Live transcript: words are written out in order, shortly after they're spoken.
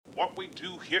What we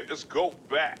do here is go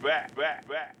back.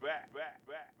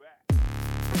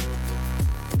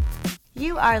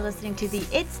 You are listening to the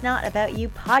It's Not About You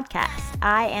podcast.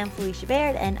 I am Felicia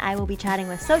Baird, and I will be chatting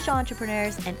with social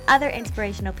entrepreneurs and other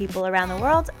inspirational people around the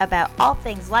world about all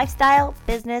things lifestyle,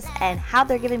 business, and how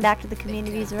they're giving back to the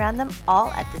communities around them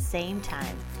all at the same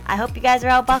time. I hope you guys are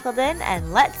all buckled in,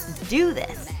 and let's do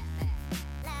this.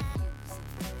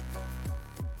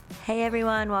 Hey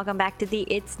everyone, welcome back to the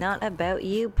It's Not About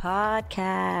You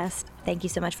podcast. Thank you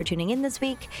so much for tuning in this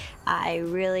week. I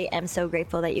really am so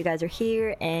grateful that you guys are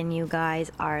here and you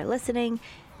guys are listening.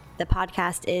 The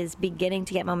podcast is beginning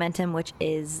to get momentum, which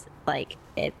is like,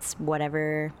 it's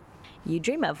whatever you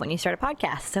dream of when you start a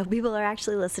podcast. So people are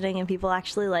actually listening and people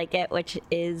actually like it, which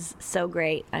is so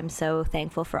great. I'm so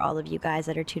thankful for all of you guys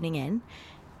that are tuning in.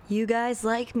 You guys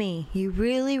like me. You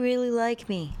really, really like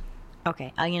me.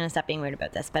 Okay, I'm going to stop being weird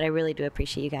about this, but I really do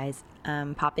appreciate you guys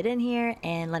popping in here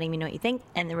and letting me know what you think.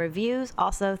 And the reviews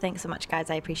also, thanks so much, guys.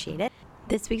 I appreciate it.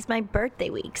 This week's my birthday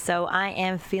week, so I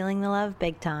am feeling the love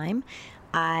big time.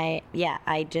 The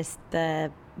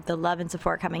love and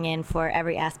support coming in for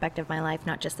every aspect of my life,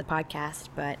 not just the podcast,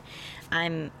 but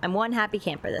I'm one happy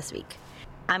camper this week.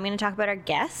 I'm going to talk about our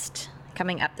guest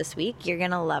coming up this week. You're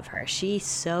going to love her. She's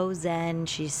so zen.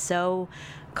 She's so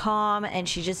calm, and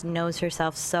she just knows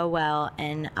herself so well,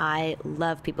 and I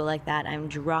love people like that. I'm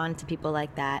drawn to people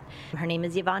like that. Her name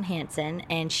is Yvonne Hanson,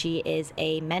 and she is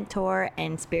a mentor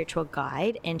and spiritual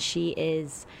guide, and she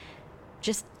is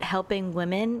just helping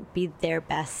women be their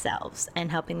best selves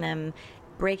and helping them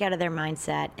break out of their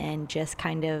mindset and just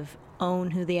kind of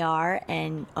own who they are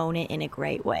and own it in a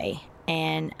great way.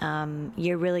 And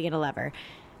you're really gonna love her.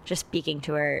 Just speaking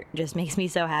to her just makes me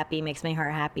so happy, makes my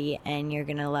heart happy, and you're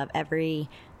going to love every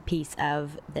piece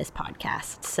of this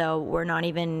podcast. So we're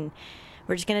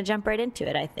just going to jump right into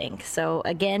it, I think. So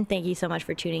again, thank you so much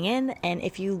for tuning in. And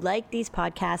if you like these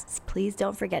podcasts, please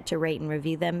don't forget to rate and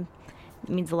review them. It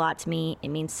means a lot to me. It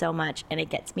means so much, and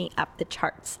it gets me up the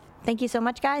charts. Thank you so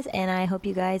much, guys, and I hope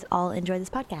you guys all enjoy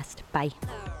this podcast. Bye.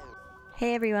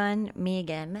 Hey everyone, me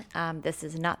again. This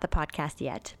is not the podcast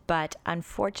yet, but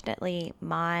unfortunately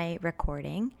my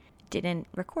recording didn't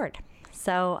record.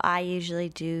 So I usually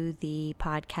do the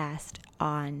podcast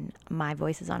on my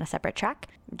voice is on a separate track.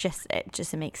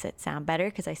 It makes it sound better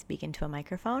because I speak into a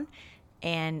microphone.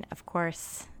 And of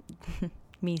course,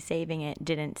 me saving it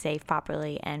didn't save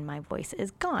properly and my voice is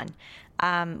gone.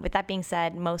 With that being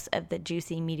said, most of the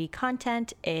juicy, meaty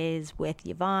content is with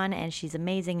Yvonne, and she's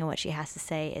amazing, and what she has to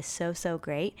say is so, so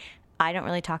great. I don't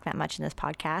really talk that much in this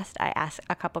podcast. I ask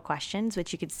a couple questions,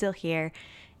 which you can still hear.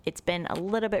 It's been a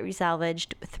little bit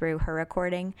resalvaged through her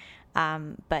recording,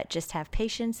 but just have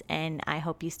patience, and I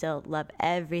hope you still love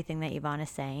everything that Yvonne is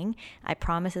saying. I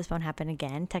promise this won't happen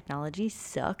again. Technology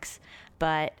sucks,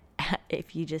 but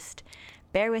if you just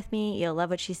bear with me, you'll love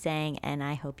what she's saying, and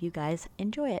I hope you guys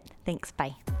enjoy it. Thanks,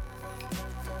 bye.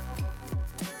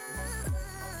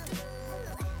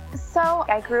 So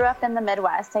I grew up in the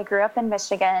Midwest. I grew up in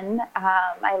Michigan.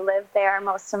 I lived there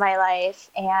most of my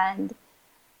life, and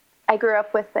I grew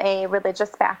up with a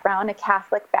religious background, a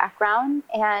Catholic background,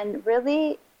 and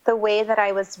really the way that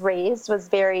I was raised was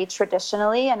very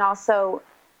traditionally, and also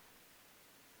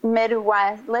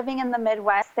Midwest, living in the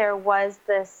Midwest, there was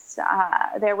this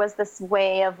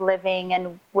way of living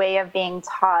and way of being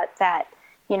taught that,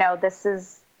 this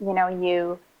is,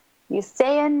 you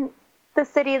stay in the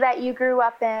city that you grew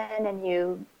up in, and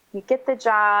you get the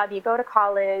job, you go to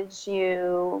college,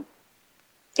 you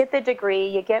get the degree,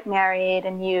 you get married,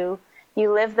 and you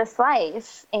live this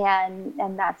life,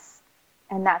 and that's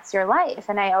your life.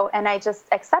 And I just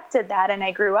accepted that, and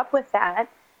I grew up with that.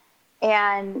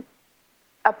 And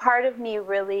a part of me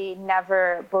really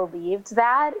never believed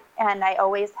that. And I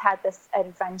always had this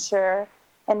adventure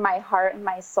in my heart and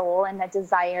my soul, and a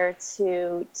desire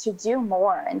to do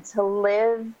more and to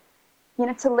live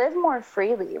more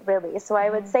freely, really. So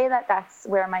I would say that that's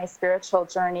where my spiritual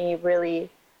journey really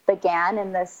began,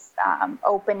 in this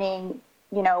eye-opening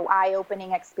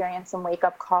experience and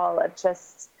wake-up call of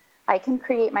just, I can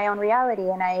create my own reality,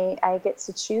 and I get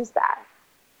to choose that.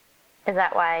 Is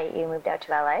that why you moved out to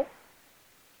LA?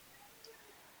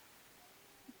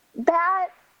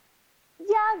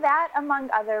 That among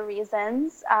other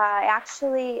reasons.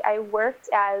 I worked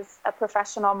as a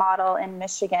professional model in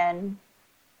Michigan.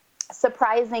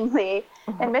 Surprisingly,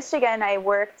 in Michigan, I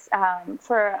worked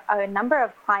for a number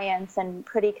of clients, and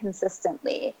pretty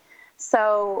consistently.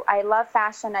 So I love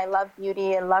fashion, I love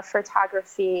beauty, I love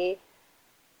photography.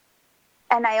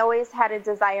 And I always had a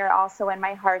desire also in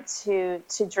my heart to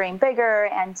dream bigger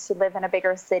and to live in a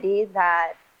bigger city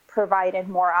that provided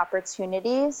more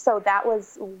opportunities. So that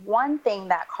was one thing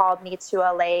that called me to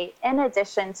LA, in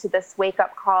addition to this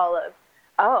wake-up call of,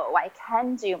 oh, I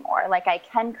can do more. Like, I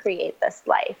can create this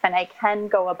life and I can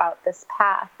go about this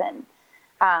path. And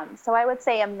so I would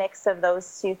say a mix of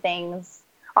those two things.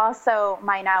 Also,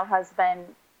 my now husband,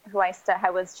 who I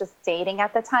was just dating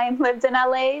at the time, lived in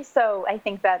LA. So I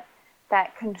think that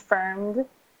confirmed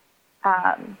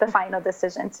the final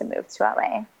decision to move to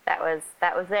LA. That was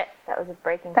it. That was a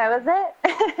breaking point. That was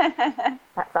it.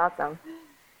 That's awesome.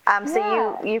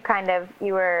 So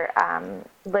you were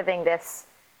living this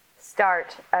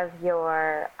start of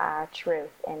your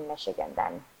truth in Michigan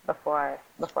then before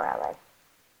LA.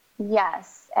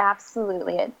 Yes,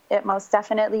 absolutely. It most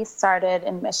definitely started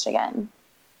in Michigan.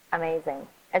 Amazing.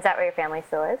 Is that where your family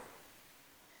still is?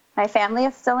 My family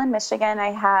is still in Michigan.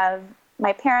 I have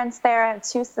my parents there. I have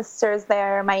 2 sisters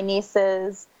there, my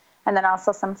nieces, and then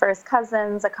also some first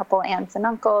cousins, a couple aunts and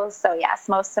uncles. So yes,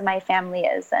 most of my family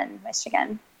is in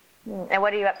Michigan. And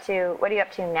what are you up to? What are you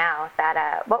up to now?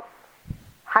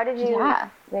 How did you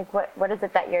like? What is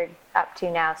it that you're up to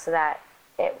now so that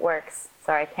it works?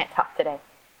 Sorry, I can't talk today.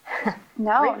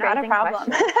 No, not a problem.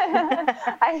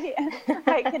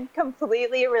 I can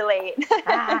completely relate.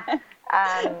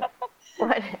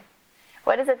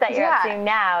 What is it that you're up to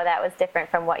now that was different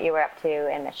from what you were up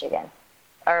to in Michigan,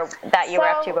 or that you were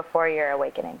up to before your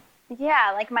awakening?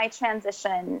 Yeah, like my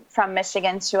transition from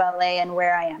Michigan to LA and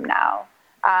where I am now.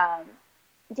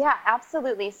 Yeah,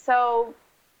 absolutely. So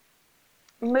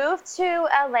moved to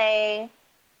LA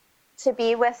to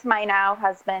be with my now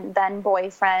husband, then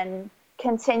boyfriend,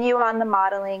 continue on the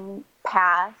modeling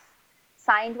path,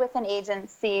 signed with an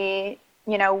agency,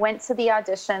 went to the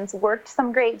auditions, worked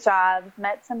some great jobs,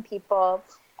 met some people,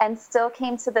 and still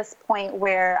came to this point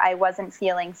where I wasn't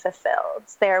feeling fulfilled.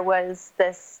 There was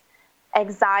this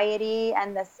anxiety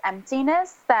and this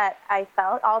emptiness that I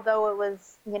felt, although it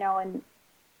was,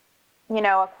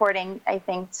 according, I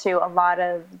think, to a lot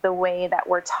of the way that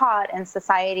we're taught in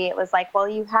society, it was like, well,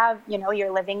 you have,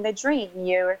 you're living the dream.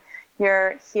 You're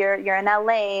here, you're in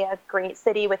LA, a great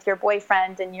city with your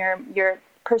boyfriend, and you're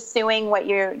pursuing what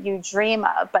you dream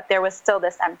of, but there was still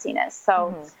this emptiness.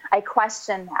 So I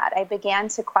questioned that. I began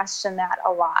to question that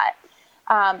a lot.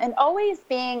 And always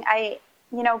being,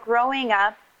 growing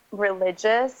up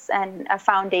religious and a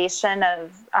foundation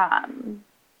of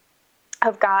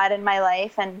God in my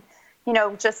life, and,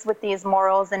 just with these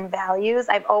morals and values,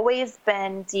 I've always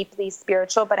been deeply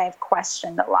spiritual, but I've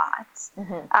questioned a lot.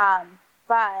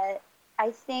 But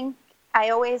I think I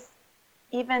always,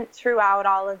 even throughout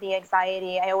all of the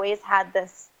anxiety, I always had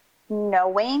this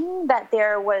knowing that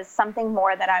there was something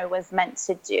more that I was meant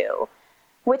to do,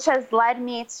 which has led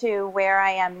me to where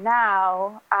I am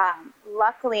now.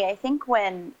 Luckily, I think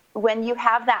when you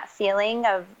have that feeling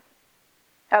of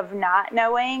not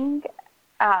knowing,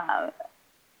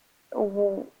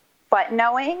 but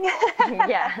knowing.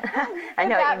 Yeah, I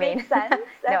know what you mean. Makes sense.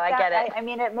 No, I get it. I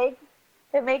mean,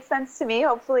 it makes sense to me.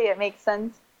 Hopefully it makes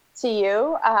sense to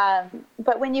you.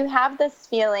 But when you have this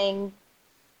feeling,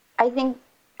 I think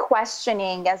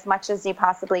questioning as much as you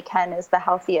possibly can is the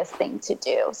healthiest thing to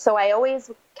do. So I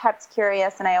always kept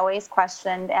curious, and I always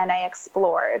questioned, and I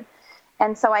explored.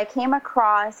 And so I came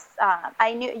across,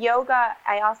 I knew yoga.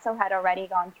 I also had already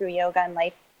gone through yoga and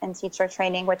life and teacher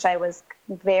training, which I was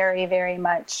very, very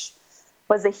much,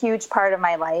 was a huge part of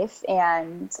my life.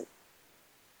 And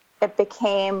it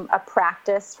became a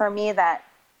practice for me that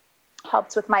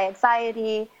helped with my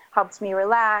anxiety, helped me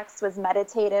relax, was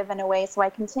meditative in a way. So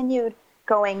I continued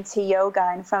going to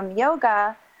yoga. And from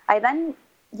yoga, I then,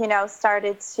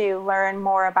 started to learn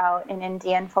more about an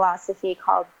Indian philosophy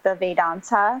called the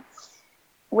Vedanta,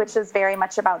 which is very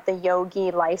much about the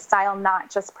yogi lifestyle,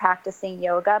 not just practicing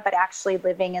yoga, but actually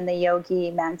living in the yogi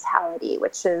mentality,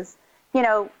 which is,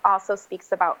 also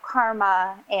speaks about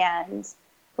karma and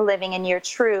living in your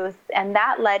truth. And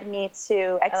that led me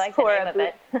to explore. I like the name of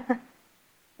it.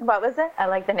 What was it? I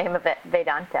like the name of it,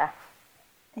 Vedanta.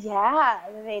 Yeah,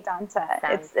 the Vedanta.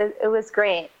 It was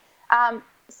great.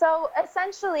 So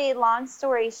essentially, long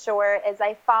story short, is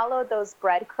I followed those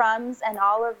breadcrumbs, and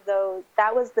all of those,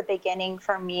 that was the beginning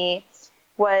for me,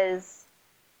 was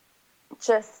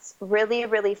just really,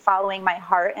 really following my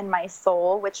heart and my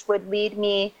soul, which would lead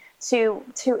me to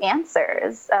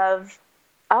answers of,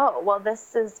 oh, well,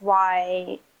 this is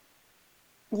why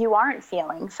you aren't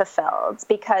feeling fulfilled,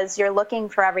 because you're looking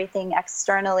for everything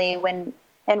externally, when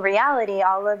in reality,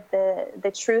 all of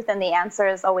the truth and the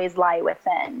answers always lie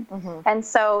within. And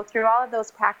so through all of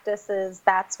those practices,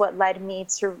 that's what led me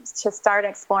to start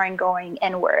exploring going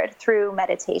inward through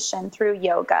meditation, through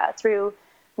yoga, through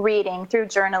reading, through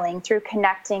journaling, through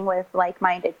connecting with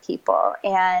like-minded people.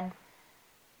 And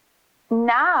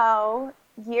now,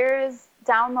 years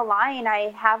down the line,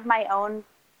 I have my own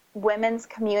women's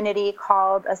community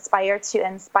called Aspire to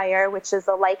Inspire, which is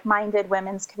a like-minded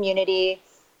women's community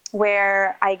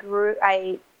where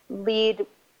I lead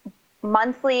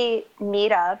monthly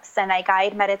meetups and I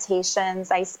guide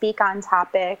meditations. I speak on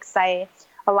topics. I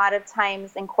a lot of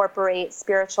times incorporate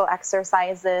spiritual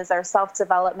exercises or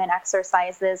self-development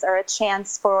exercises, or a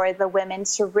chance for the women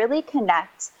to really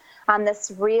connect on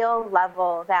this real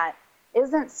level that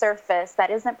isn't surface,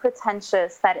 that isn't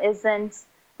pretentious, that isn't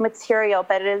material,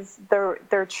 but it is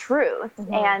their truth.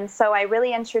 Mm-hmm. And so I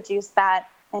really introduced that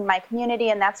in my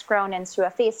community, and that's grown into a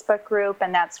Facebook group,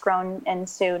 and that's grown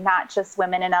into not just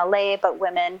women in LA, but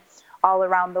women all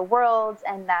around the world.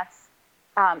 And that's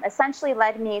essentially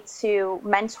led me to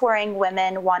mentoring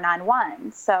women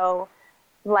one-on-one. So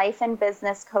life and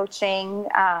business coaching,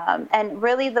 and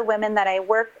really the women that I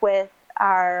work with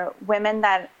are women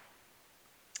that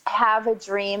have a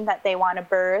dream that they want to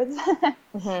birth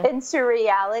mm-hmm. into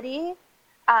reality,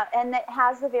 and it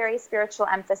has a very spiritual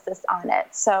emphasis on it.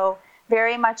 So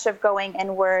very much of going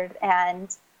inward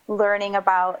and learning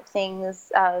about things,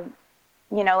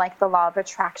 like the law of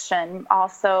attraction,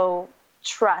 also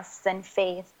trust and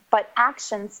faith, but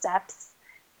action steps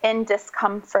in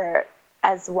discomfort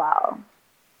as well.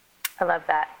 I love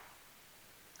that.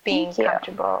 Being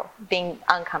comfortable, being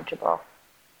uncomfortable.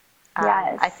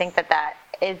 Yes. I think that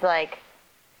is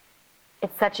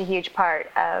it's such a huge part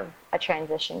of a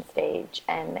transition stage,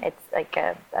 and it's like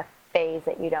a phase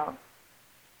that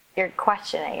you're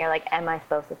questioning. You're like, am I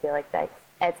supposed to feel like this?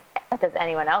 Does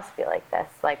anyone else feel like this?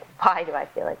 Like, why do I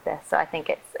feel like this? So I think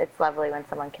it's lovely when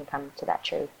someone can come to that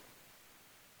truth.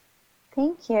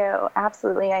 Thank you.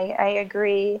 Absolutely. I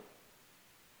agree.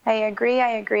 I agree.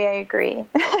 Have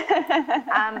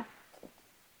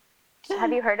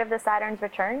you heard of the Saturn's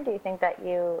return? Do you think that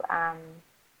you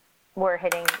were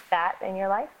hitting that in your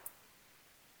life?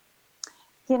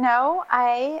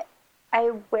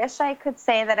 I wish I could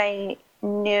say that I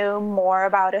knew more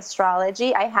about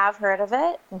astrology. I have heard of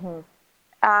it. Mm-hmm.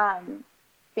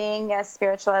 Being as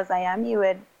spiritual as I am, you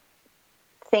would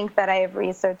think that I have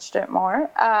researched it more.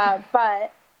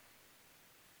 But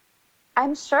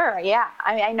I'm sure, yeah.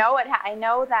 I mean, I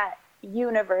know that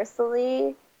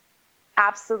universally,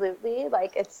 absolutely,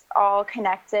 it's all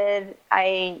connected.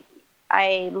 I've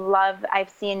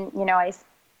seen,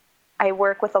 I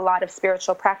work with a lot of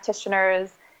spiritual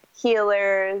practitioners,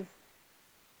 healers,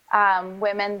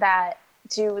 women that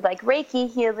do Reiki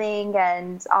healing,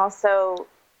 and also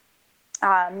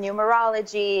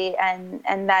numerology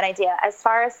and that idea. As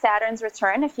far as Saturn's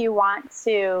return, if you want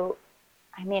to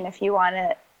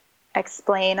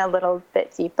explain a little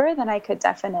bit deeper, then I could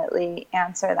definitely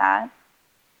answer that.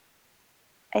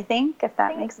 I think, if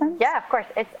that makes sense. Yeah, of course.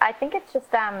 I think it's just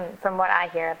from what I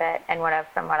hear of it and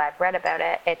from what I've read about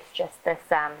it, it's just this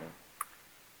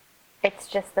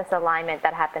alignment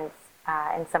that happens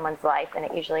in someone's life, and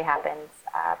it usually happens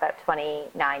about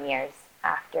 29 years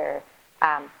after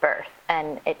birth,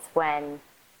 and it's when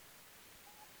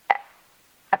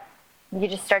you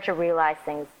just start to realize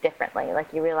things differently.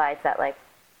 You realize that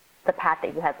the path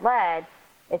that you had led,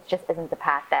 it just isn't the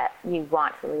path that you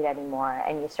want to lead anymore,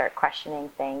 and you start questioning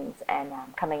things and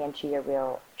coming into your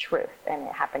real truth, and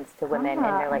it happens to women in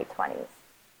their late 20s.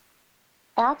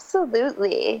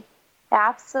 Absolutely,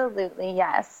 yes,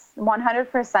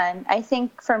 100%. I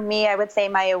think for me, I would say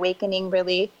my awakening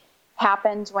really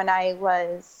happened when I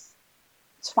was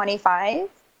 25.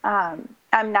 I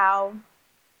am now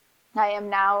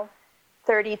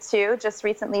 32, just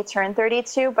recently turned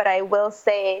 32, but I will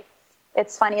say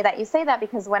it's funny that you say that,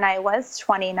 because when I was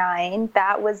 29,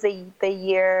 that was the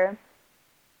year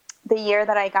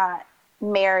that I got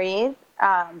married.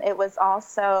 It was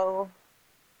also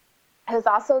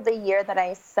the year that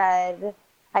I said,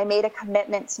 I made a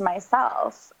commitment to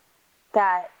myself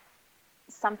that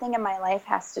something in my life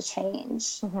has to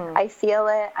change. Mm-hmm. I feel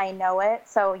it. I know it.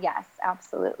 So yes,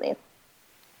 absolutely.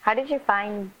 How did you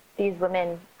find these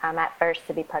women at first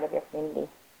to be part of your community?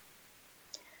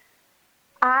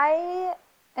 I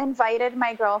invited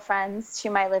my girlfriends to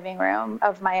my living room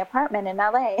of my apartment in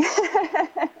LA.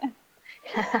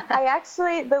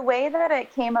 The way that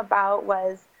it came about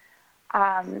was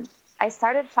I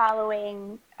started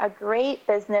following a great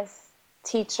business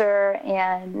teacher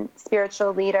and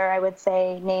spiritual leader, I would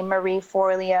say, named Marie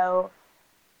Forleo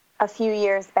a few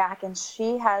years back, and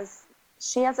she has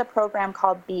a program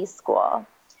called B School.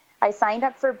 I signed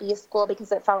up for B School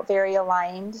because it felt very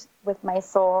aligned with my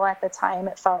soul at the time.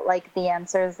 It felt like the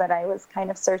answers that I was kind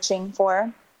of searching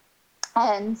for.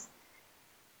 And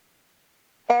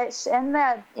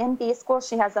In B school,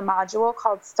 she has a module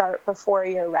called Start Before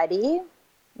You're Ready.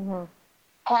 Mm-hmm.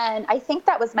 And I think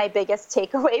that was my biggest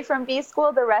takeaway from B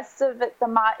school. The rest of it,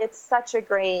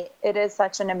 it is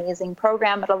such an amazing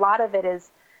program, but a lot of it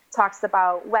talks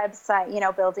about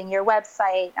website, building your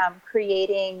website,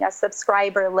 creating a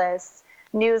subscriber list,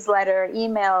 newsletter,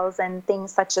 emails, and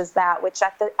things such as that, which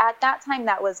at that time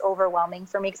that was overwhelming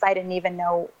for me because I didn't even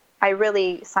know. I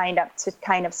really signed up to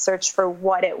kind of search for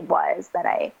what it was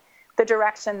the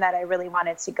direction that I really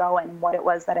wanted to go and what it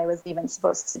was that I was even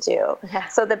supposed to do. Yeah.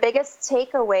 So the biggest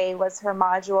takeaway was her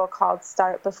module called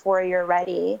Start Before You're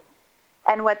Ready.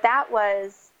 And what that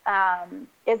was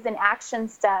is an action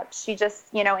step. She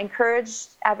just, encouraged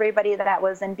everybody that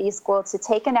was in B school to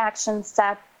take an action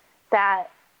step that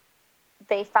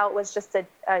they felt was just a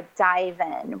dive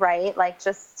in, right? Like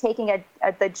just taking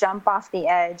the jump off the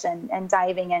edge and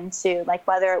diving into, like,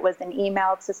 whether it was an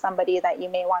email to somebody that you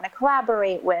may want to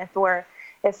collaborate with, or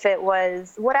if it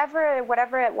was whatever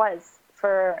it was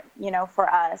for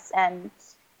us. And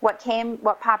what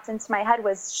popped into my head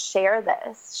was share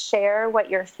what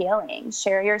you're feeling,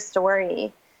 share your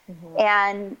story. Mm-hmm.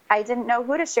 And I didn't know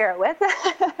who to share it with.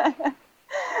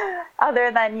 Other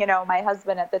than, my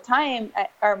husband at the time,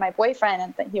 or my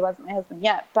boyfriend, and he wasn't my husband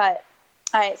yet, but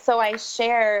I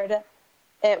shared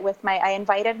it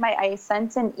I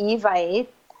sent an evite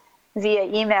via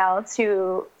email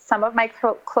to some of my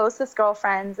closest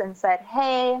girlfriends and said,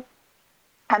 hey,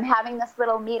 I'm having this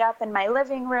little meetup in my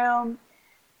living room.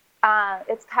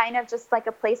 It's kind of just like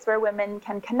a place where women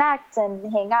can connect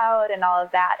and hang out and all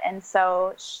of that. And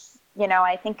so,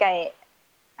 I think I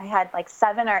had like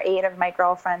 7 or 8 of my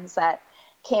girlfriends that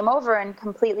came over and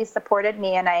completely supported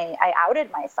me, and I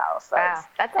outed myself. Wow,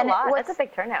 that's a lot. That's a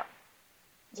big turnout.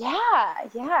 Yeah,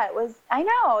 it was. I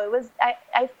know it was.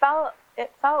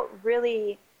 It felt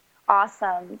really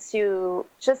awesome to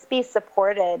just be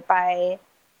supported by,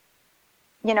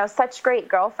 such great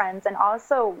girlfriends. And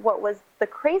also, what was the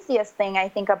craziest thing I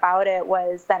think about it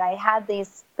was that I had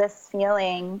this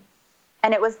feeling,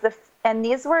 and it was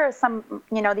these are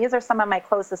some of my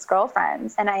closest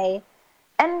girlfriends. And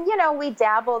we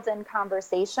dabbled in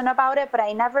conversation about it, but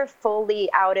I never fully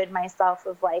outed myself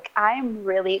of like, I'm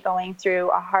really going through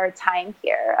a hard time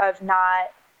here of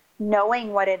not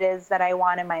knowing what it is that I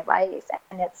want in my life.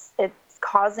 And it's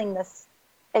causing this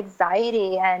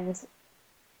anxiety, and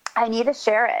I need to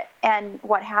share it. And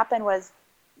what happened was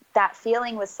that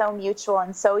feeling was so mutual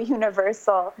and so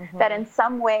universal, mm-hmm. that in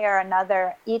some way or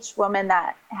another, each woman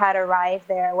that had arrived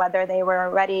there, whether they were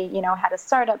already, had a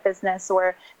startup business,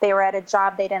 or they were at a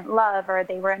job they didn't love, or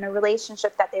they were in a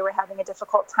relationship that they were having a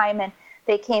difficult time in,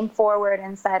 they came forward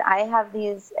and said, I have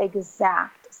these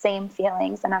exact same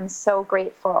feelings, and I'm so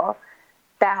grateful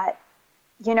that,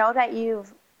 that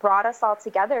you've brought us all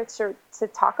together to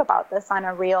talk about this on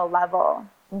a real level.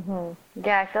 Mm-hmm.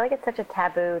 Yeah, I feel like it's such a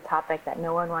taboo topic that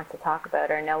no one wants to talk about,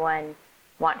 or no one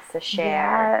wants to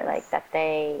share. Yes. Like that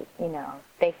they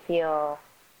feel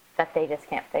that they just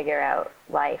can't figure out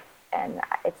life, and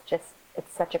it's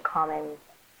such a common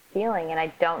feeling, and I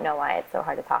don't know why it's so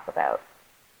hard to talk about.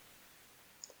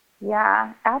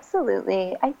 Yeah,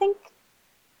 absolutely. I think,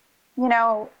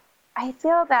 I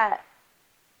feel that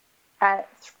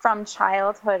from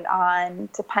childhood on,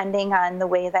 depending on the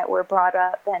way that we're brought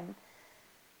up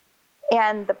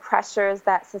and the pressures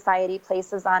that society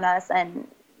places on us, and,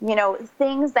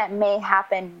 things that may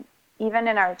happen even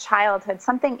in our childhood,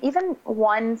 even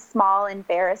one small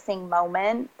embarrassing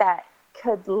moment that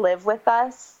could live with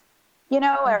us,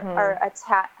 mm-hmm. or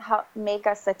make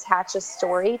us attach a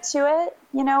story to it.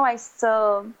 I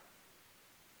still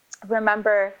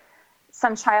remember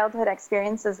some childhood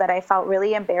experiences that I felt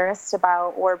really embarrassed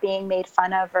about, or being made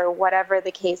fun of, or whatever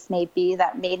the case may be,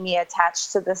 that made me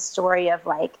attached to the story of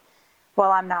like,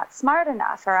 well, I'm not smart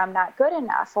enough, or I'm not good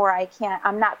enough, or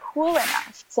I'm not cool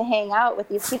enough to hang out with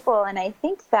these people. And I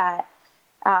think that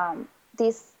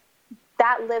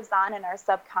that lives on in our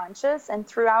subconscious, and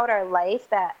throughout our life,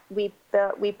 that we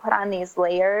put on these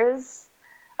layers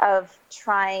of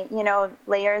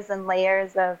layers and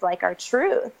layers of like our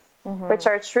truth, mm-hmm. which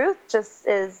our truth just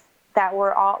is that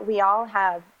we all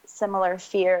have similar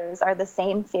fears, or the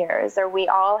same fears, or we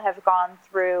all have gone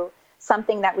through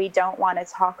something that we don't want to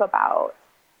talk about.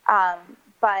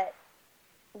 But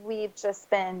it's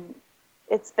been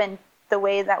the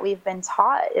way that we've been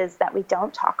taught is that we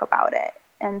don't talk about it.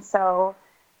 And so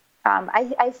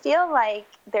I feel like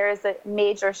there's a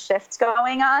major shift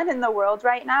going on in the world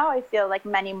right now. I feel like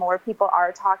many more people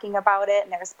are talking about it,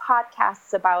 and there's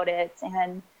podcasts about it,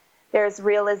 and there's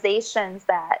realizations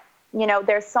that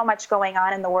there's so much going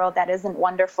on in the world that isn't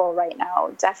wonderful right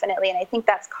now, definitely. And I think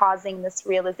that's causing this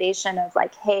realization of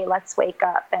like, hey, let's wake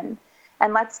up and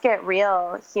let's get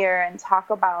real here and talk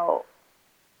about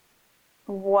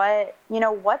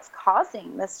what's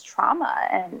causing this trauma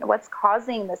and what's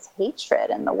causing this hatred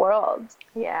in the world.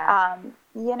 Yeah.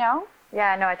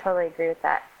 Yeah, no, I totally agree with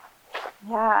that.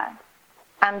 Yeah.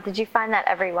 Did you find that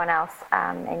everyone else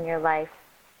in your life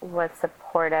was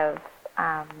supportive,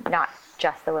 not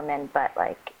just the women, but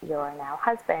like your now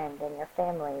husband and your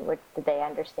family? Did they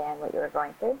understand what you were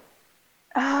going through?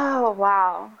 Oh,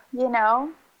 wow.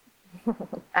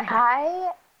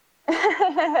 I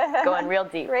going real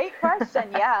deep. Great question.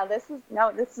 Yeah,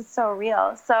 this is so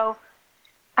real. So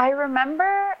I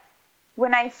remember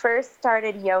when I first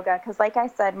started yoga, because like I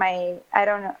said, my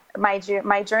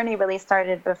journey really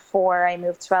started before I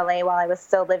moved to LA while I was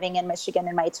still living in Michigan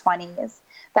in my 20s.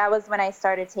 That was when I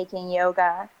started taking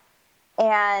yoga.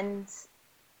 And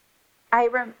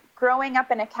growing up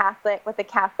with a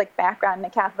Catholic background, in a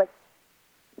Catholic,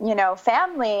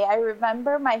 family, I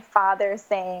remember my father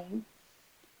saying,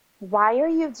 "Why are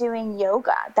you doing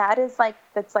yoga? That's like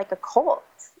a cult."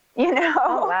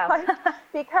 Oh, wow.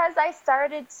 Because I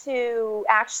started to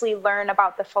actually learn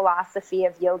about the philosophy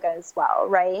of yoga as well,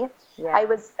 right? Yeah. I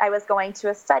was going to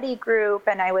a study group,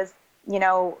 and I was,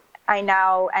 I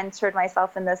now entered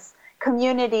myself in this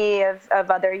community of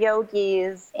other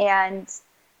yogis, and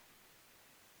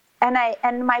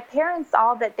my parents,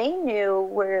 all that they knew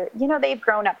were, they've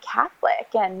grown up Catholic,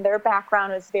 and their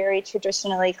background was very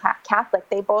traditionally Catholic.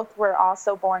 They both were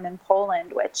also born in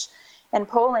Poland, which in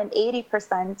Poland,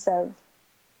 80%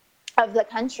 of the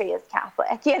country is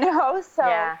Catholic, So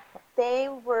yeah. they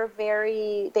were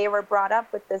brought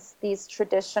up with these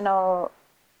traditional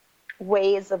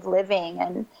ways of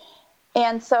living.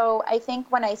 And so I think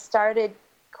when I started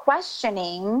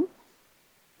questioning,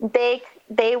 they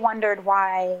wondered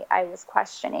why I was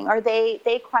questioning, or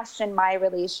they questioned my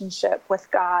relationship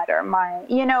with God, or my,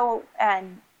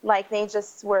 and like they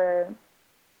just were,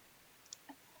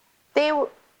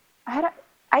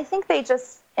 I think they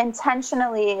just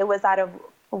intentionally, it was out of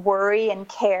worry and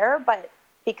care, but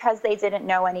because they didn't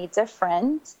know any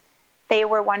different, they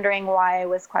were wondering why I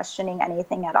was questioning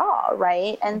anything at all,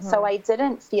 right? And so I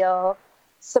didn't feel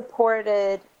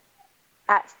supported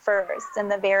at first in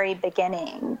the very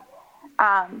beginning.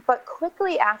 But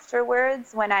quickly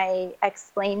afterwards, when I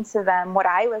explained to them what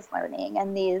I was learning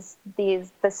and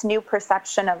this new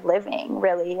perception of living,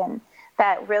 really, and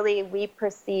that really we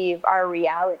perceive our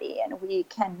reality and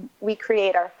we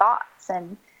create our thoughts.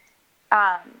 And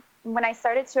when I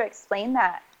started to explain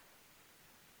that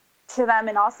to them,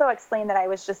 and also explain that I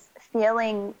was just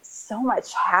feeling so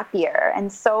much happier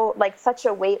and so like such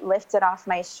a weight lifted off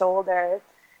my shoulder,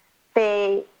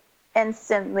 they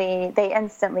instantly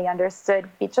understood,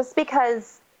 just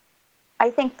because I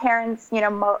think parents,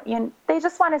 they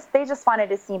just wanted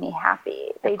to see me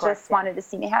happy. They wanted to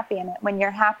see me happy. And when you're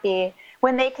happy,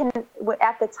 when they can,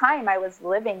 at the time I was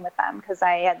living with them, because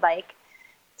I had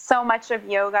so much of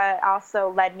yoga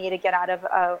also led me to get out of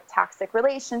a toxic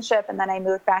relationship. And then I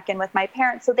moved back in with my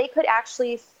parents. So they could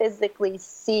actually physically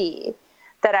see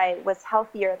that I was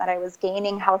healthier, that I was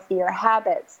gaining healthier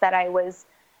habits, that I was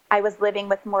living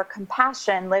with more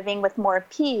compassion, living with more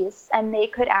peace, and they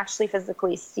could actually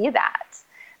physically see that.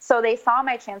 So they saw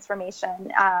my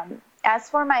transformation. As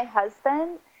for my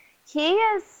husband, he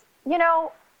is,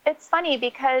 it's funny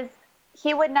because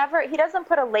he doesn't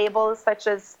put a label such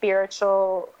as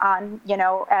spiritual on,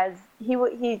 as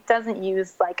he doesn't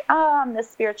use I'm this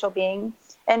spiritual being.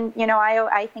 And,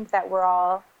 I think that we're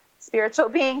all spiritual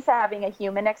beings having a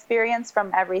human experience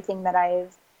from everything that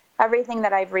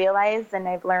I've realized and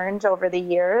I've learned over the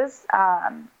years.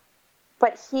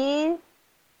 But he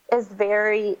is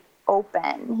very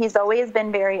open. He's always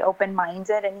been very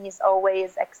open-minded, and he's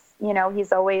always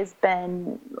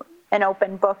been an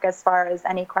open book as far as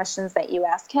any questions that you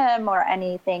ask him or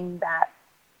anything that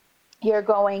you're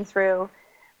going through.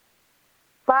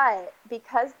 But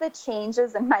because the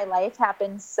changes in my life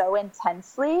happened so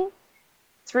intensely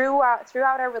throughout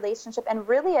our relationship, and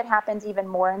really it happened even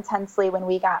more intensely when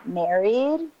we got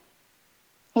married.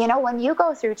 When you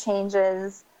go through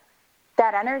changes,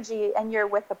 that energy, and you're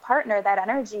with a partner, that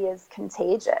energy is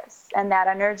contagious and that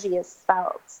energy is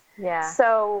felt. Yeah.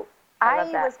 So I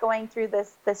was going through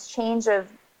this change of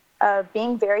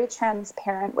being very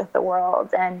transparent with the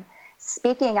world and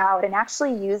speaking out and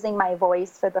actually using my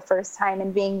voice for the first time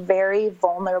and being very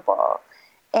vulnerable.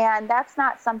 And that's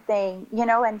not something,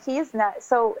 and he's not,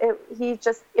 so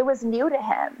it was new to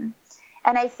him.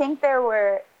 And I think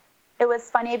it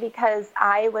was funny because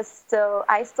I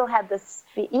still had this,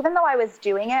 even though I was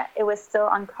doing it, it was still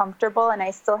uncomfortable and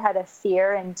I still had a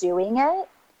fear in doing it.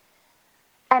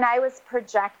 And I was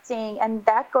projecting, and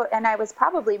I was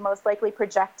probably most likely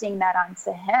projecting that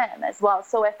onto him as well.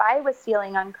 So if I was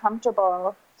feeling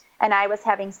uncomfortable and I was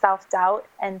having self-doubt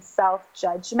and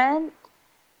self-judgment,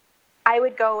 I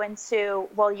would go into,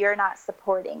 well, you're not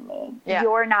supporting me. Yeah.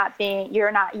 You're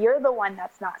the one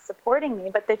that's not supporting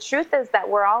me. But the truth is that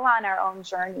we're all on our own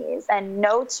journeys, and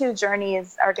no two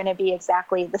journeys are going to be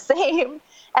exactly the same,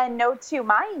 and no two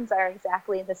minds are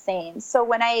exactly the same. So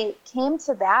when I came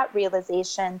to that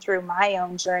realization through my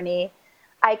own journey,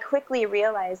 I quickly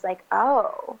realized, like,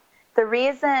 oh, the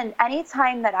reason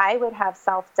anytime that I would have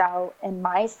self-doubt in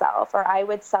myself, or I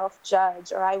would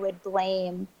self-judge, or I would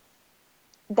blame,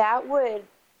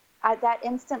 that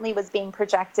instantly was being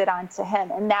projected onto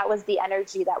him. And that was the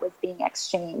energy that was being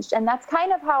exchanged. And that's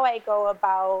kind of how I go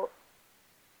about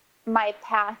my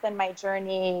path and my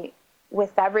journey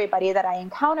with everybody that I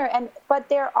encounter. But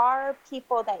there are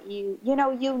people that you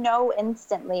know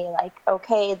instantly, like,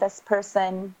 okay, this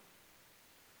person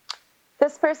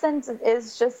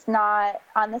is just not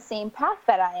on the same path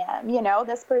that I am,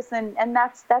 this person, and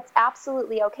that's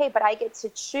absolutely okay. But I get to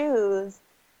choose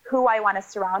who I want to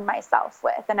surround myself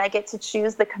with. And I get to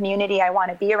choose the community I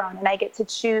want to be around. And I get to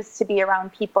choose to be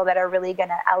around people that are really going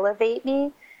to elevate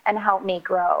me and help me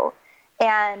grow.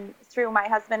 And through my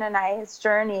husband and I's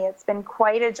journey, it's been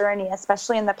quite a journey,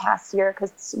 especially in the past year,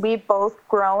 because we've both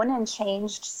grown and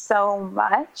changed so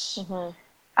much,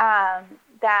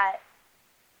 that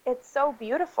it's so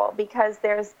beautiful, because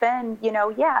there's been,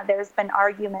 there's been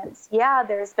arguments. Yeah,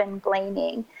 there's been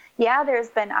blaming. Yeah, there's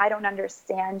been, I don't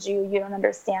understand you. You don't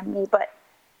understand me. But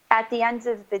at the end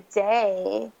of the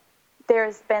day, there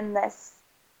has been this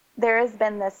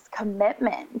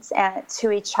commitment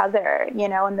to each other,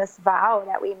 and this vow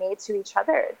that we made to each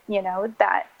other,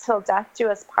 that till death do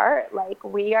us part. Like,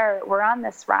 we're on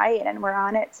this ride and we're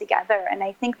on it together. And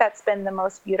I think that's been the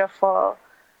most beautiful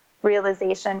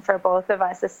realization for both of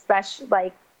us,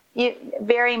 especially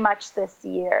very much this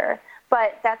year.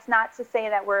 But that's not to say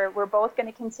that we're both going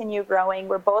to continue growing.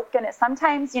 We're both going to,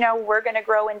 sometimes, we're going to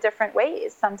grow in different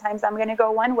ways. Sometimes I'm going to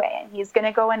go one way and he's going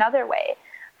to go another way.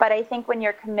 But I think when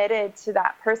you're committed to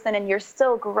that person and you're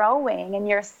still growing and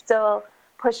you're still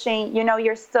pushing,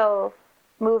 you're still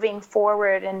moving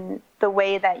forward in the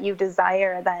way that you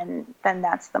desire, then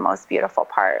that's the most beautiful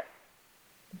part.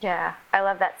 Yeah, I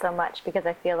love that so much, because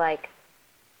I feel like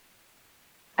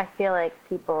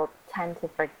people tend to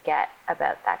forget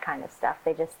about that kind of stuff.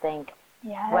 They just think,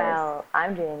 yes, well,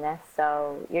 I'm doing this,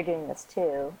 so you're doing this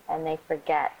too. And they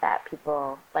forget that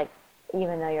people, like,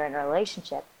 even though you're in a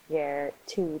relationship, you're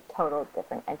two total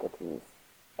different entities,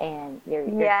 and you're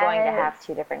going to have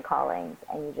two different callings,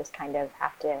 and you just kind of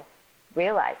have to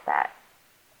realize that.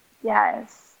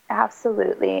 Yes,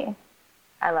 absolutely.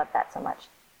 I love that so much.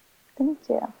 Thank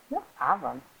you. No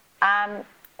problem.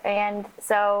 And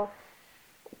so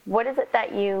what is it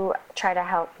that you try to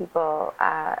help people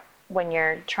when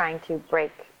you're trying to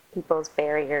break people's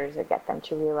barriers or get them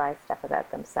to realize stuff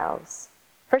about themselves?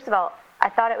 First of all, I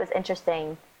thought it was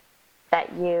interesting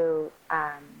that you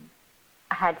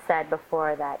had said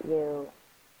before that you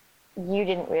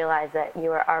didn't realize that you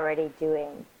were already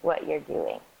doing what you're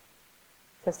doing.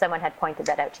 So someone had pointed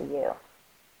that out to you.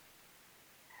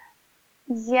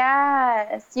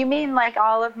 Yes. You mean like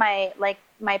all of my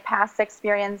past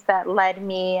experience that led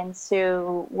me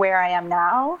into where I am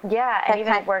now? Yeah, and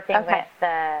even working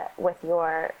with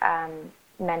your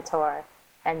mentor,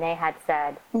 and they had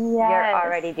said, you're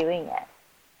already doing it.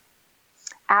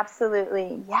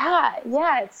 Absolutely.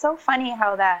 Yeah. It's so funny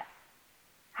how that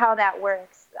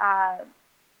works.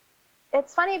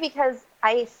 It's funny because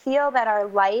I feel that our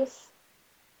life,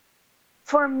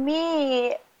 for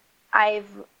me, I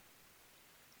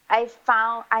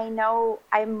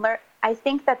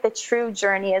think that the true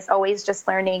journey is always just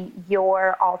learning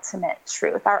your ultimate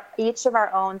truth, each of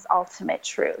our own ultimate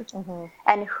truth,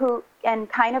 and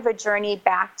kind of a journey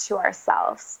back to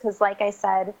ourselves. Because like I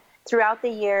said, throughout the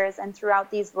years and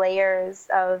throughout these layers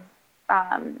of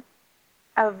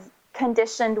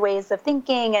conditioned ways of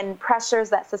thinking and pressures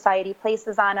that society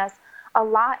places on us, a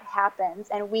lot happens,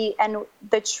 and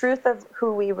the truth of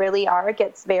who we really are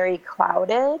gets very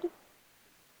clouded.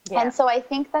 Yeah. And so I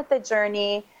think that the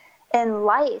journey in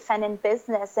life and in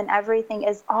business and everything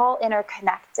is all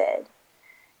interconnected.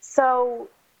 So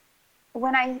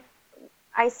when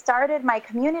I started my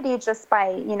community just by,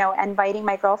 inviting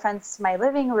my girlfriends to my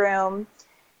living room,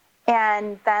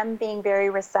 and them being very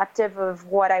receptive of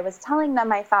what I was telling them,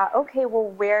 I thought, okay, well,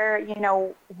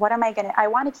 what am I going to, I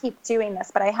want to keep doing this,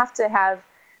 but I have to have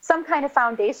some kind of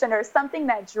foundation or something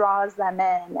that draws them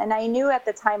in. And I knew at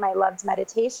the time I loved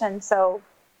meditation. So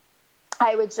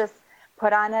I would just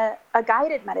put on a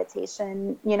guided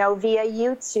meditation, via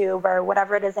YouTube or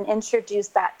whatever it is, and introduce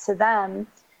that to them.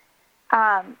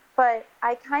 But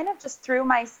I kind of just threw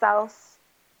myself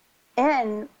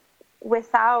in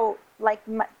without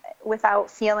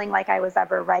feeling like I was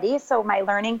ever ready. So my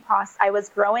learning process, I was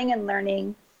growing and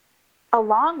learning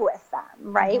along with them,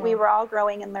 right? Mm-hmm. We were all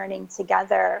growing and learning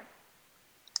together.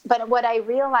 But what I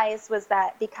realized was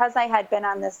that because I had been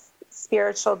on this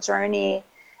spiritual journey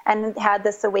and had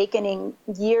this awakening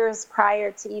years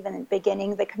prior to even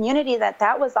beginning the community,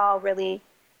 that was all really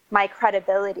my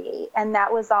credibility, and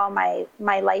that was all my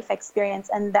life experience,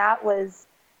 and that was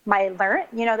my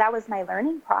that was my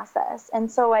learning process.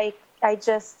 And so I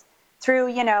just,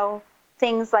 through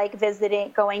things like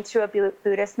going to a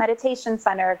Buddhist meditation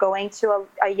center, going to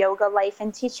a yoga life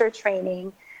and teacher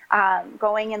training,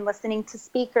 going and listening to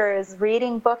speakers,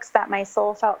 reading books that my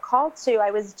soul felt called to,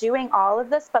 I was doing all of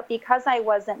this. But because I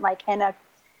wasn't like in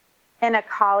a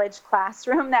college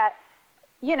classroom that,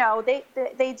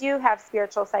 they do have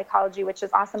spiritual psychology, which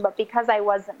is awesome. But because I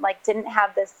wasn't didn't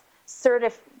have this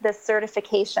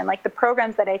certification, like the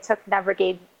programs that I took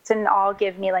didn't all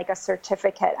give me like a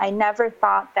certificate. I never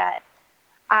thought that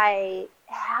I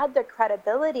had the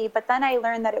credibility, but then I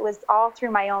learned that it was all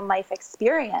through my own life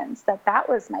experience, that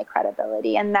was my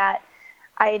credibility, and that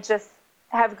I just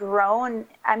have grown.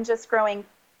 I'm just growing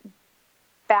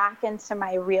back into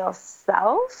my real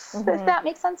self, mm-hmm. if that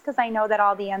makes sense, because I know that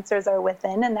all the answers are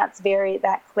within, and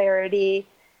that clarity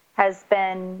has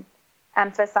been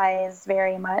emphasized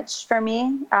very much for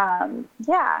me. And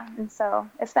so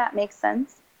if that makes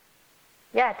sense.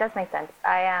 Yeah, it does make sense.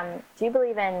 Do you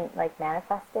believe in like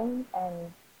manifesting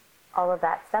and all of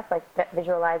that stuff, like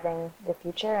visualizing the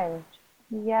future? And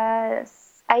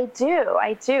yes, I do.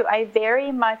 I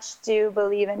very much do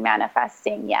believe in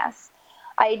manifesting. Yes.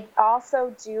 I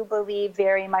also do believe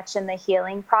very much in the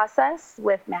healing process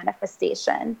with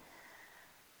manifestation.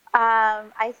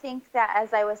 I think that,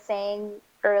 as I was saying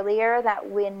earlier, that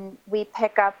when we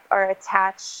pick up or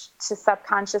attach to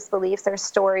subconscious beliefs or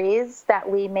stories that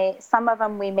some of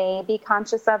them we may be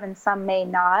conscious of and some may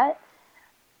not,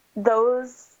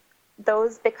 those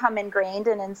become ingrained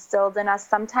and instilled in us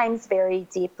sometimes very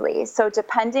deeply. So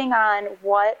depending on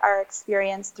what our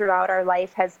experience throughout our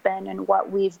life has been and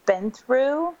what we've been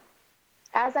through,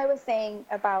 as I was saying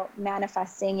about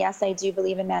manifesting, yes, I do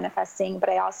believe in manifesting, but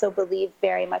I also believe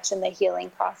very much in the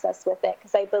healing process with it,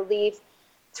 because I believe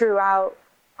throughout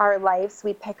our lives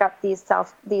we pick up these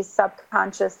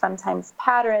subconscious sometimes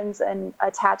patterns and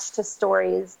attached to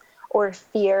stories or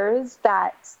fears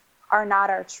that are not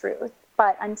our truth.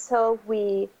 But until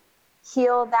we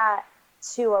heal that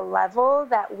to a level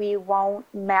that we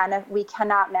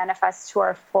cannot manifest to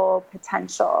our full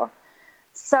potential.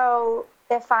 So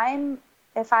if I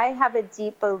have a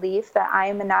deep belief that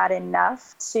I'm not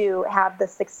enough to have the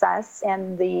success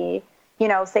and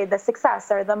say the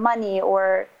success or the money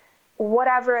or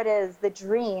whatever it is, the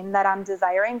dream that I'm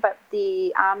desiring, but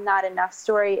the I'm not enough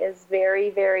story is very,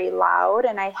 very loud,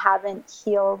 and I haven't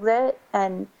healed it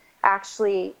and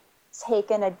actually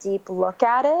taken a deep look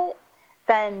at it,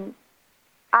 then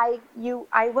I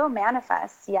will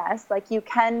manifest. Yes. Like you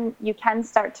can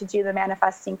start to do the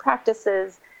manifesting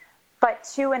practices, but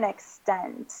to an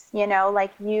extent,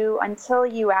 until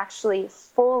you actually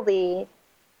fully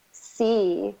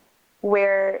see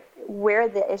where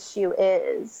the issue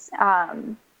is,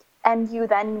 and you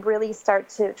then really start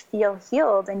to feel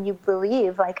healed, and you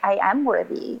believe like I am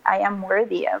worthy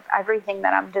of everything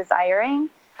that I'm desiring,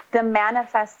 the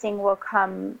manifesting will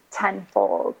come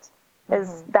tenfold.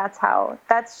 Mm-hmm.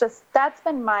 That's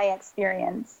been my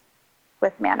experience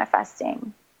with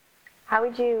manifesting.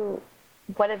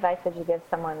 What advice would you give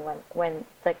someone when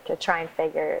like to try and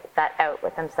figure that out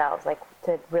with themselves, like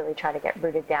to really try to get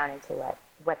rooted down into what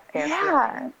they're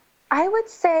feeling? I would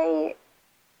say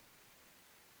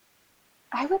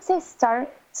start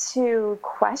to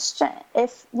question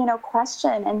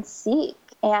and seek.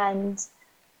 And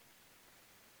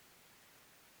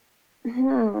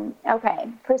okay,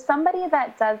 for somebody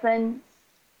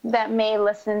that may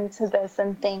listen to this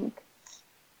and think,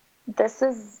 this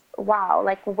is wow,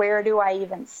 like where do I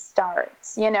even start,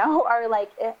 or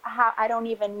like I don't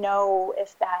even know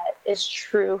if that is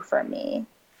true for me.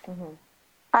 Mm-hmm.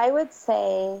 I would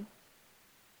say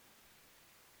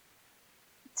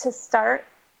to start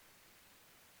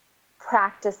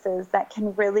practices that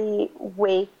can really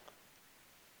wake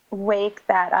wake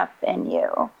that up in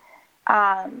you.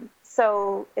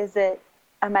 So is it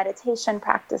a meditation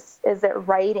practice? Is it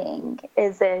writing?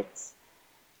 Is it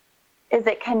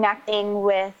connecting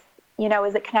with,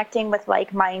 is it connecting with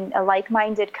a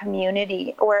like-minded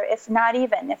community? Or if not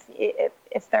even,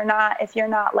 if you're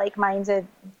not like-minded,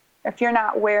 if you're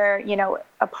not where,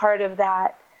 a part of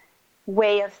that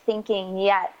way of thinking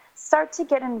yet, start to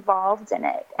get involved in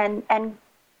it and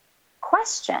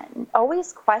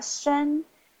always question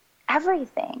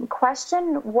everything.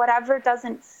 Question whatever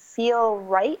doesn't feel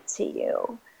right to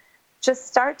you. Just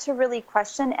start to really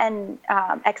question and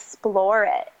explore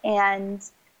it, and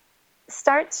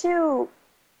start to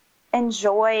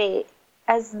enjoy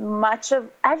as much of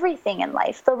everything in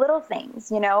life, the little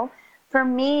things, For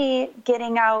me,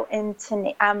 getting out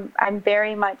into, I'm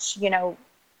very much,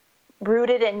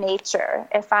 rooted in nature.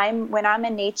 When I'm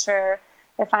in nature,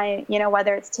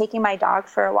 whether it's taking my dog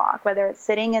for a walk, whether it's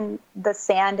sitting in the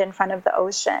sand in front of the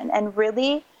ocean, and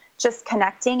really just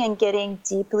connecting and getting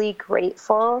deeply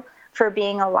grateful for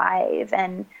being alive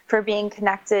and for being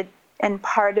connected and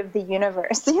part of the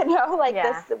universe,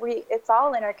 it's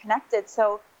all interconnected.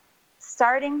 So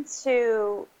starting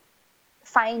to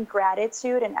find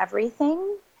gratitude in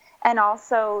everything, and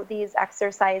also these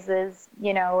exercises,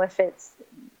 if it's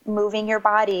moving your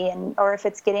body, or if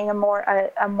it's getting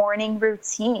a morning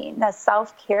routine, a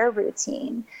self-care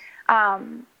routine,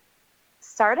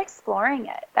 start exploring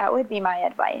it. That would be my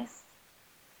advice.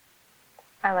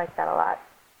 I like that a lot.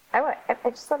 I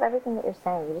just love everything that you're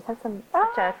saying. You just have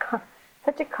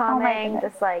such a calming,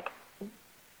 just like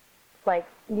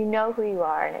who you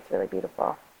are, and it's really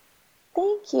beautiful.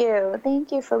 Thank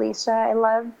you, Felicia.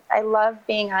 I love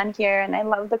being on here, and I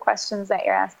love the questions that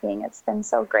you're asking. It's been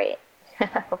so great.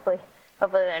 Hopefully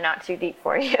they're not too deep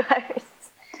for you.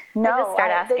 No,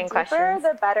 start asking the deeper, questions.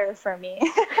 The better for me.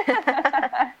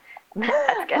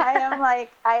 That's good.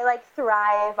 I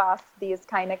thrive off these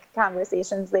kind of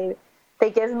conversations. They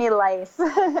give me life.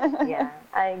 Yeah,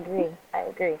 I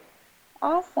agree.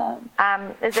 Awesome.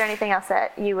 Is there anything else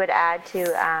that you would add to,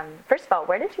 first of all,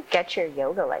 where did you get your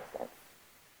yoga license?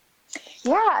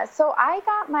 Yeah, so I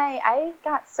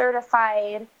got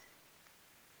certified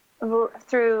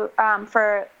through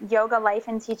for yoga life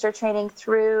and teacher training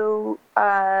through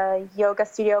a yoga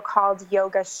studio called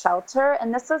Yoga Shelter,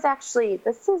 and this has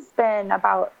been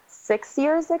about 6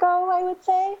 years ago, I would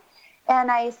say.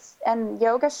 And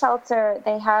Yoga Shelter,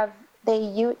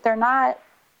 they're not.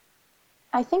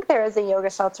 I think there is a yoga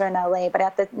shelter in LA,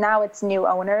 but now it's new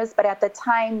owners. But at the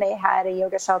time, they had a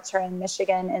yoga shelter in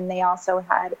Michigan, and they also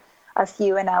had a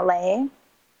few in LA.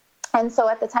 And so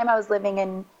at the time, I was living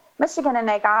in Michigan, and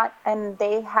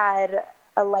they had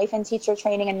a life and teacher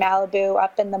training in Malibu,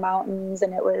 up in the mountains,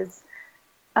 and it was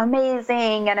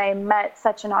amazing. And I met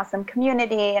such an awesome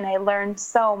community, and I learned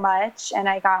so much, and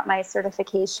I got my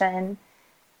certification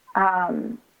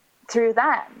through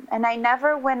them. And I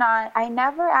never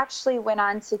actually went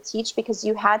on to teach, because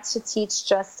you had to teach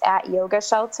just at Yoga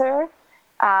Shelter.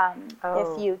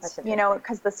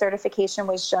 Because the certification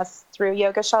was just through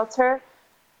Yoga Shelter.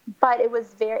 But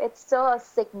it's still a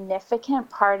significant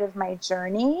part of my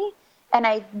journey. And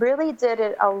I really did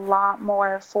it a lot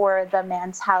more for the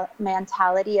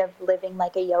mentality of living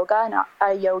like a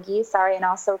yogi, and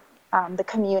also the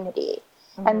community.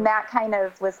 Mm-hmm. And that kind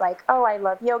of was like, oh, I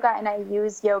love yoga, and I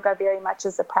use yoga very much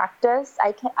as a practice.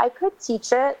 I could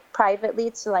teach it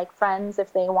privately to like friends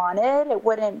if they wanted. It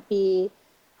wouldn't be,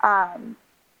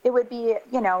 it would be,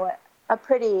 a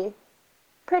pretty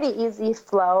easy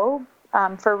flow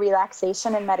for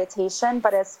relaxation and meditation.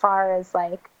 But as far as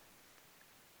like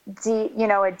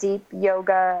a deep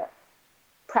yoga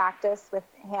practice with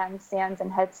handstands and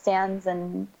headstands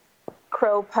and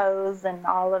crow pose and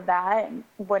all of that,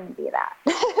 wouldn't be that.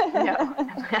 No.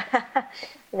 I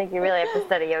think you really have to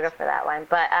study yoga for that one.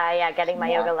 But getting my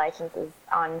yoga license is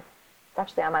it's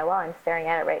actually on my wall. I'm staring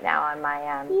at it right now on my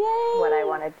what I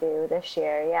want to do this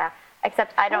year. Yeah.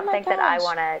 Except I don't think that I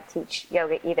want to teach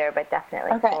yoga either, but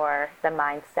definitely for the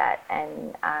mindset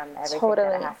and everything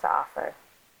that it has to offer.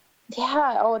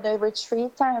 Yeah. Oh, the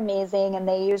retreats are amazing, and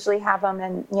they usually have them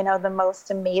in, the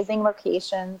most amazing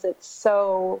locations. It's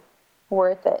so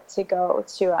worth it to go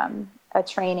to a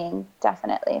training,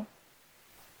 definitely.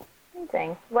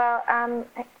 Amazing. Well, I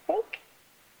think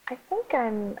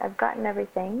I've gotten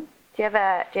everything. Do you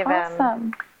have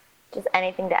awesome. Just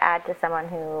anything to add to someone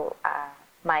who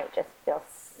might just feel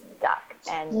stuck?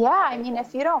 And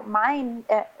if you don't mind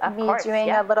course, doing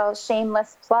a little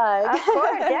shameless plug. Of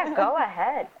course, yeah, go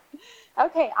ahead.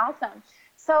 Okay, awesome.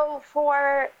 So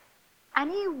for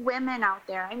any women out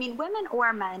there, I mean, women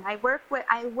or men, I work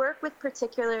with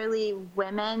particularly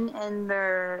women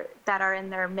that are in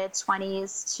their mid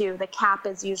 20s to, the cap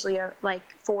is usually like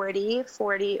 40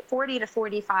 to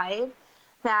 45,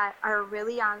 that are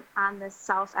really on this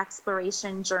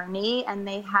self-exploration journey, and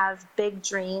they have big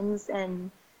dreams,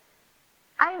 and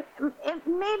it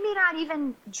maybe not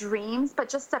even dreams, but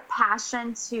just a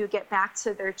passion to get back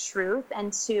to their truth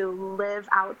and to live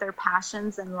out their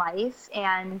passions in life.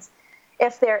 And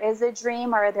if there is a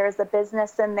dream or there's a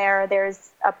business in there,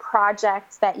 there's a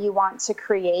project that you want to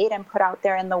create and put out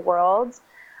there in the world,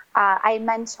 I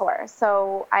mentor.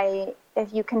 So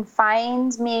if you can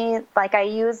find me, like I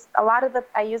use a lot of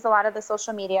the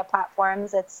social media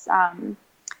platforms. It's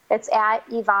at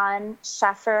Yvonne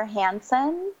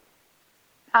Hanson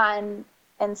on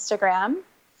Instagram.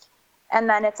 And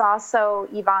then it's also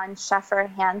Yvonne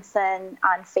Hanson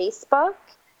on Facebook.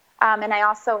 And I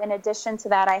also, in addition to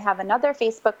that, I have another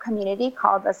Facebook community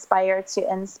called Aspire to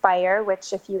Inspire,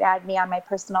 which if you add me on my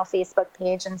personal Facebook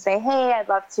page and say, hey, I'd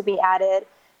love to be added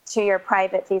to your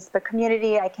private Facebook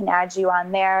community, I can add you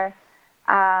on there.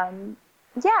 And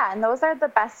those are the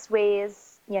best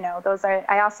ways,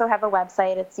 I also have a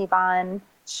website. It's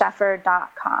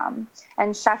YvonneScheffer.com.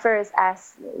 And Scheffer is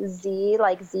S-Z,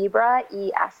 like zebra,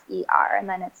 E-F-E-R. And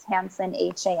then it's Hanson,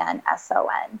 Hanson.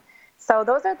 So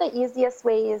those are the easiest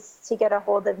ways to get a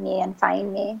hold of me and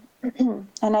find me.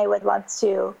 And I would love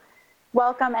to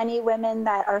welcome any women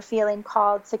that are feeling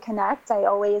called to connect. I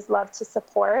always love to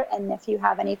support. And if you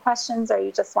have any questions or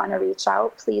you just want to reach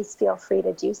out, please feel free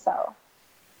to do so.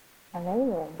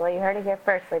 Amazing. Well, you heard it here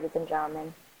first, ladies and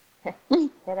gentlemen.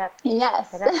 Hit up.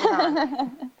 Yes. Hit up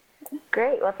Yvonne.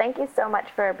 Great. Well, thank you so much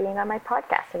for being on my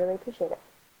podcast. I really appreciate it.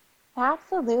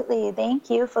 Absolutely. Thank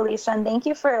you, Felicia. And thank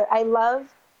you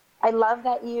I love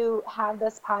that you have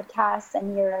this podcast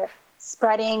and you're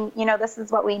spreading, this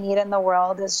is what we need in the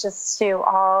world, is just to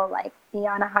all like be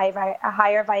on a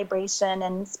higher vibration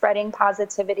and spreading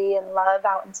positivity and love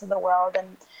out into the world.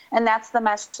 And that's the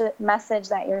message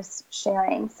that you're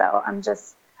sharing. So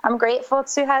I'm grateful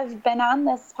to have been on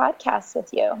this podcast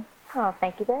with you. Oh,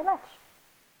 thank you very much.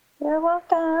 You're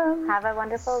welcome. Have a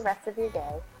wonderful rest of your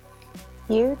day.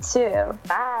 You too.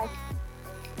 Bye.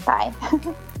 Bye.